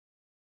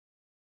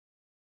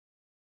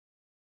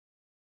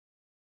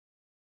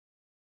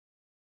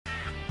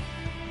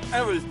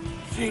That was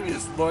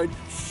genius, Lloyd.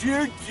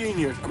 Sheer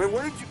genius. I mean,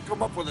 where did you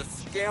come up with a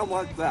scam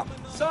like that?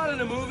 Saw it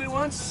in a movie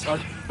once.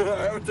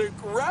 That was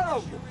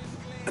incredible.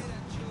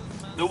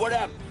 Now, what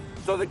happened?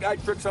 So the guy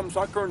tricks some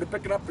sucker into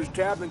picking up his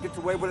tab and gets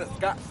away with it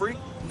scot-free?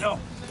 No.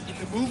 In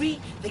the movie,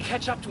 they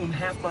catch up to him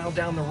half-mile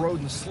down the road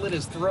and slit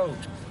his throat.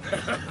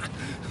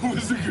 It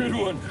was a good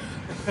one.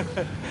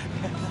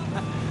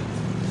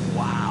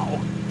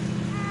 Wow.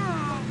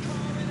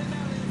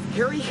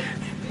 Harry?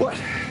 What?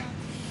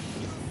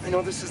 I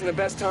know this isn't the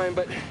best time,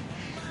 but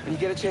when you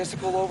get a chance to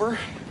pull over,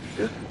 I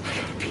gotta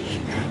pee.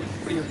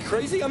 What, are you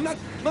crazy? I'm not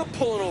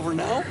pulling over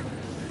now.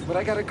 But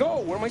I gotta go.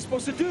 What am I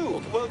supposed to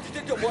do? Well,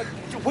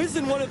 whiz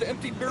in one of the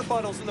empty beer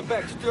bottles in the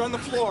back. They're on the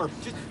floor.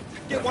 Just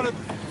get one of...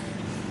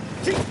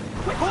 Gee,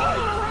 wait,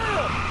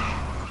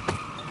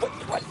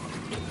 What?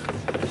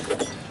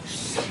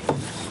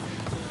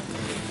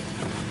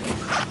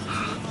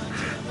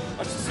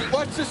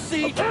 Watch the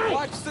seat. Okay.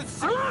 Watch the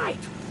seat. All right.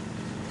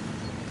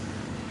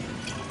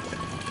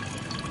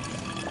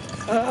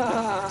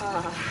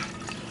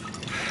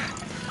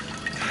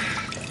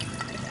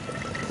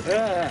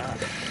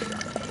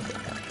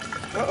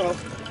 Uh-oh.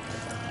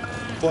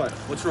 What?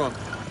 What's wrong?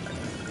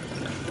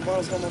 The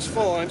bottle's almost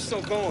full. I'm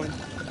still going.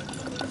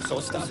 So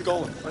stop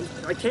going.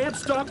 I can't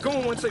stop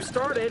going once I've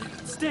started.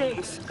 It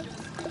stings.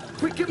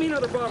 Quick, get me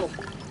another bottle.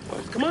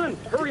 Come on.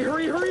 Hurry.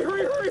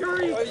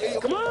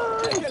 Come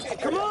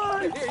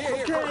on.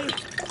 Okay.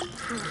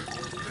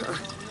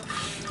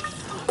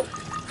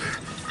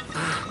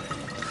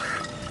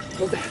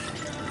 Hold that.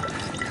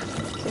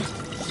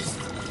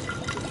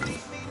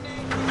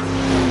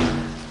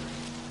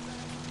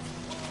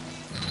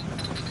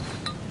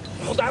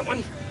 Hold that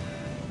one.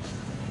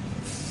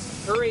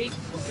 Hurry.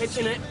 I'm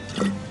pitching it.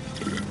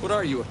 What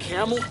are you, a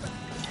camel?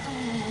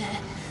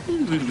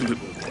 Pull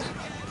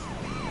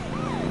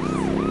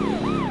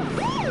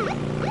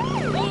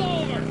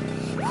over.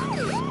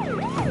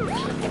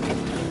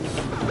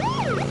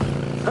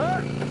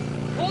 Huh?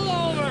 Pull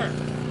over.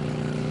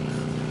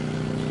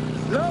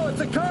 No,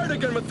 it's a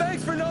cardigan, but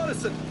thanks for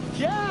noticing.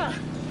 Yeah.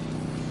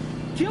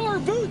 Killer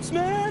boots,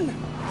 man.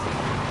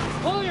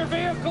 Pull your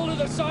vehicle to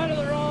the side of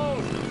the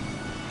road.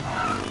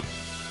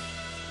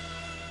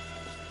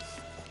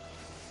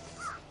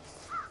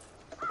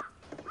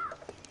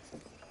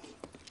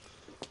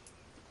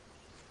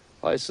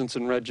 License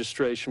and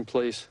registration,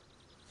 please.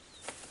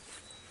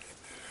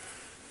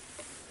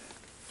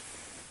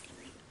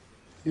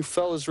 You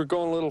fellas were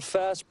going a little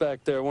fast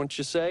back there, wouldn't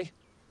you say?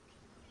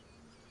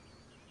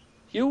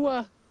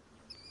 You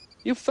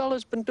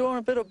fellas been doing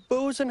a bit of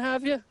boozing,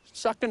 have you?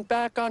 Sucking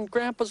back on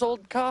Grandpa's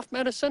old cough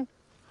medicine?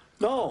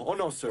 No, oh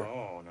no, sir.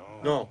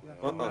 No.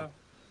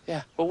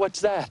 Yeah, well,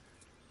 what's that?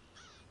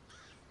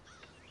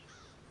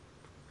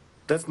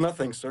 That's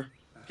nothing, sir.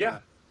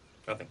 Yeah.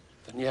 Nothing.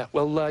 Yeah,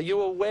 well, you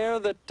aware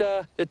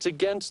that it's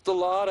against the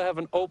law to have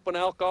an open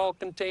alcohol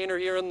container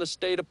here in the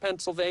state of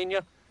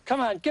Pennsylvania? Come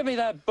on, give me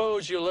that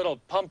booze, you little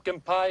pumpkin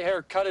pie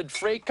hair-cutted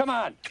freak. Come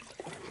on.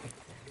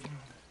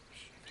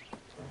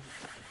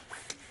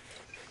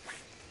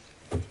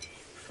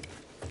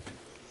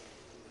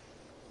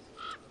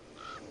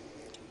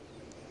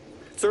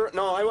 Sir,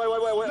 no,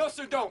 wait. No,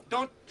 sir, don't.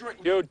 Don't drink.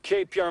 You'd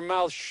keep your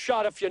mouth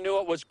shut if you knew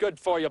it was good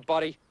for you,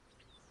 buddy.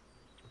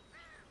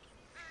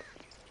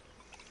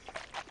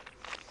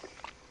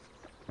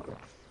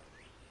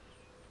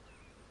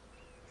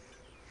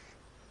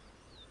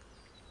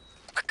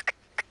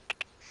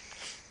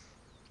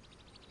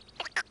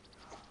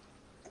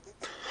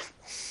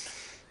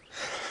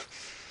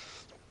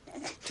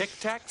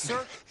 Tic-tac,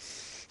 sir?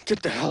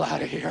 Get the hell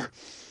out of here.